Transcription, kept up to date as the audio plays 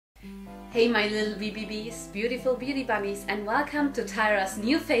Hey my little BBBs, beautiful beauty bunnies, and welcome to Tyra's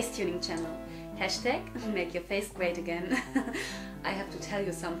new face tuning channel. Hashtag make your face great again. I have to tell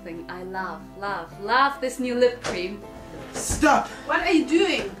you something. I love this new lip cream. Stop! What are you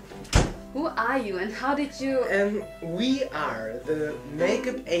doing? Who are you and how did you... We are the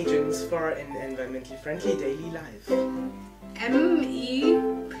makeup agents for an environmentally friendly daily life.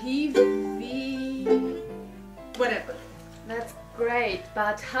 MEPV... whatever. That's great,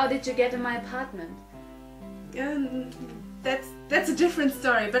 but how did you get in my apartment? That's a different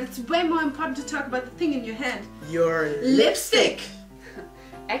story, but it's way more important to talk about the thing in your hand. Your lipstick!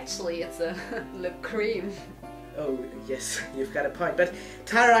 Actually, it's a lip cream. Oh, yes, you've got a point. But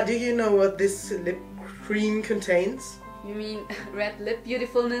Tyra, do you know what this lip cream contains? You mean red lip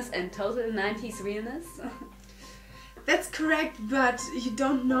beautifulness and total 90s realness? That's correct, but you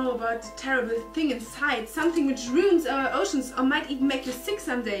don't know about the terrible thing inside. Something which ruins our oceans or might even make you sick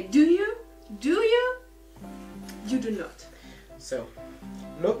someday. Do you? Do you? You do not. So,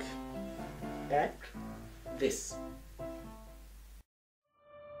 look at this.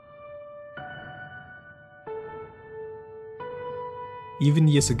 Even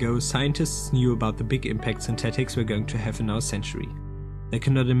years ago, scientists knew about the big impact synthetics were going to have in our century. They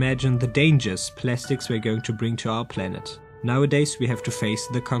could not imagine the dangers plastics were going to bring to our planet. Nowadays we have to face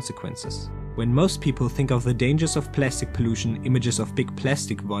the consequences. When most people think of the dangers of plastic pollution, images of big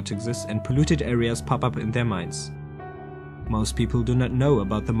plastic vortexes and polluted areas pop up in their minds. Most people do not know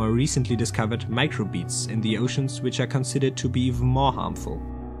about the more recently discovered microbeads in the oceans, which are considered to be even more harmful.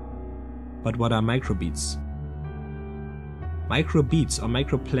 But what are microbeads? Microbeads or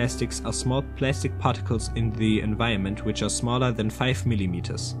microplastics are small plastic particles in the environment which are smaller than 5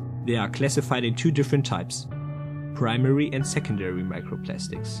 mm. They are classified in two different types: primary and secondary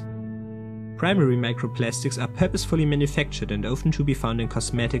microplastics. Primary microplastics are purposefully manufactured and often to be found in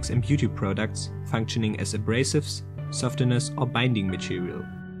cosmetics and beauty products, functioning as abrasives, softeners or binding material.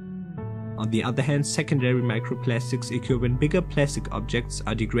 On the other hand, secondary microplastics occur when bigger plastic objects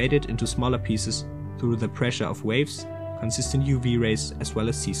are degraded into smaller pieces through the pressure of waves, consistent UV rays as well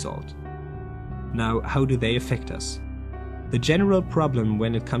as sea salt. Now, how do they affect us? The general problem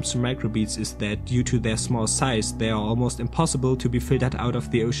when it comes to microbeads is that due to their small size, they are almost impossible to be filtered out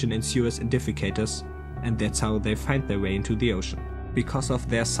of the ocean in sewers and defecators, and that's how they find their way into the ocean. Because of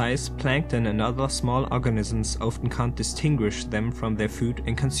their size, plankton and other small organisms often can't distinguish them from their food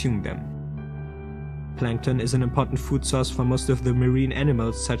and consume them. Plankton is an important food source for most of the marine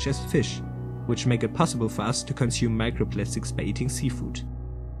animals such as fish, which make it possible for us to consume microplastics by eating seafood.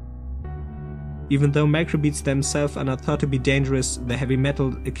 Even though microbeads themselves are not thought to be dangerous, the heavy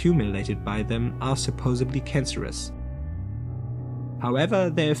metals accumulated by them are supposedly cancerous. However,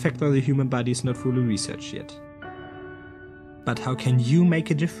 their effect on the human body is not fully researched yet. But how can you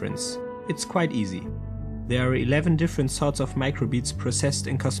make a difference? It's quite easy. There are 11 different sorts of microbeads processed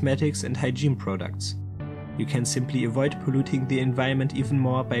in cosmetics and hygiene products. You can simply avoid polluting the environment even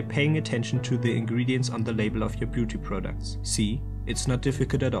more by paying attention to the ingredients on the label of your beauty products. See, it's not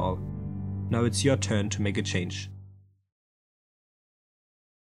difficult at all. Now it's your turn to make a change.